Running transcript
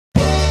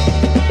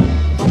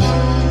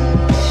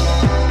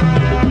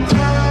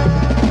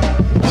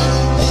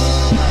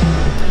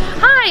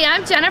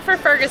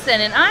Jennifer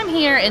Ferguson, and I'm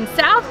here in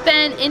South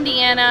Bend,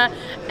 Indiana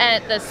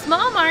at the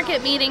Small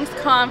Market Meetings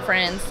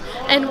Conference.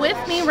 And with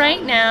me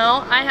right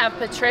now, I have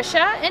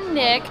Patricia and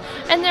Nick,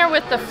 and they're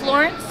with the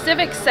Florence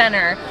Civic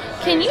Center.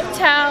 Can you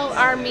tell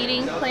our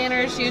meeting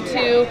planners, you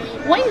two,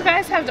 what you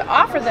guys have to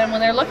offer them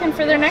when they're looking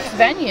for their next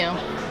venue?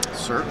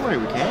 Certainly,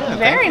 we can.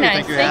 Very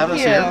nice. Thank you for having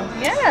us here.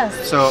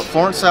 Yes. So,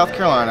 Florence, South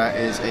Carolina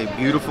is a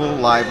beautiful,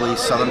 lively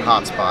southern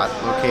hotspot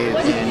located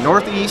in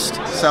northeast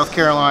South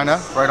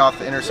Carolina, right off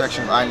the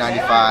intersection of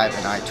I-95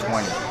 and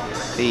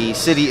I-20. The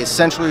city is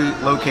centrally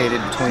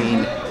located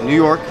between New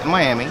York and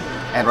Miami,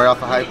 and right off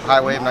the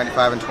highway of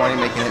 95 and 20,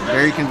 making it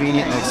very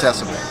convenient and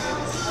accessible.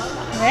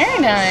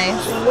 Very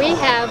nice. We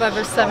have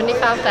over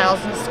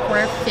 75,000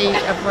 square feet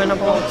of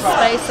rentable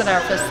space at our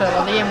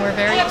facility, and we're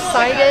very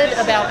excited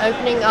about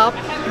opening up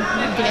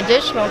the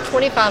additional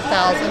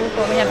 25,000,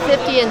 where we have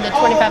 50 in the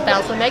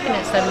 25,000, making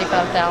it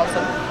 75,000,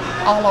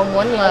 all on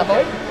one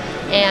level.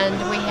 And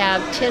we have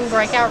 10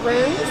 breakout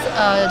rooms,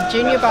 a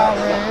junior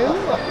ballroom,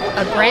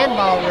 a grand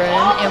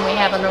ballroom, and we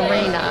have an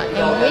arena.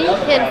 And we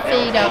can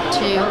feed up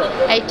to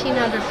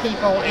 1,800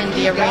 people in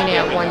the arena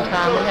at one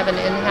time. We have an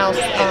in-house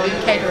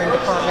catering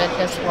department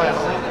as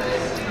well.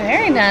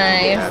 Very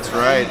nice. That's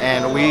right,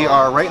 and we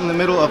are right in the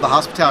middle of the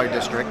hospitality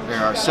district. There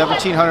are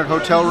 1,700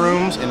 hotel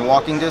rooms in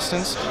walking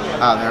distance.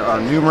 There are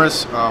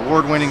numerous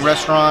award-winning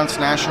restaurants,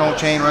 national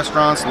chain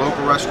restaurants,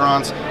 local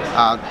restaurants,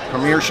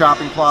 premier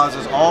shopping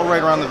plazas, all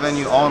right around the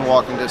venue, all in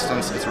walking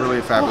distance. It's really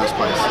a fabulous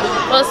place.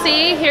 Well,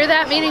 see, hear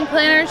that, meeting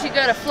planners? You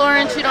go to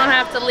Florence, you don't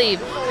have to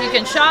leave. You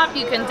can shop,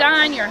 you can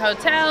dine, your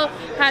hotel,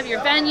 have your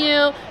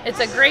venue.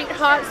 It's a great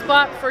hot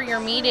spot for your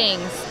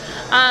meetings.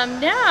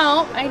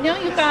 Now, I know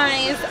you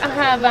guys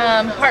have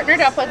partnered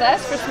up with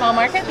us for Small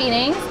Market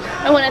Meetings.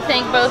 I want to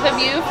thank both of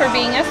you for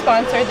being a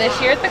sponsor this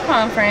year at the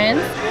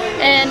conference.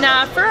 And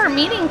for our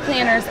meeting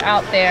planners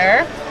out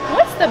there,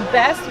 what's the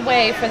best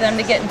way for them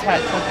to get in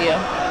touch with you?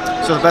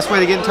 So the best way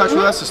to get in touch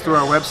with us is through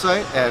our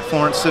website at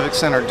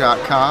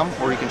florenceciviccenter.com,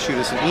 or you can shoot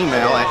us an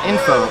email at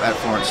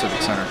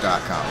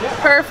info@florenceciviccenter.com.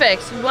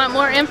 Perfect. You want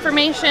more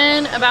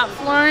information about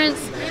Florence?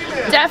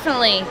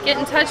 Definitely get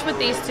in touch with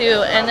these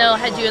two and they'll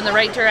head you in the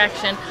right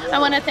direction. I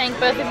want to thank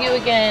both of you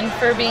again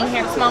for being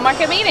here at Small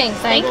Market Meetings.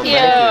 Thank you.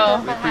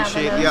 We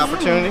appreciate the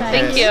opportunity.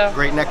 Thank you. It's a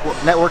great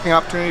networking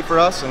opportunity for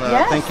us, and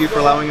yes. Thank you for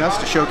allowing us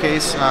to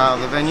showcase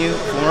the venue,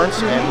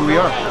 Florence, and who we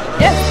are.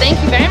 Yes, thank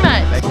you very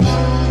much. Thank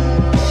you.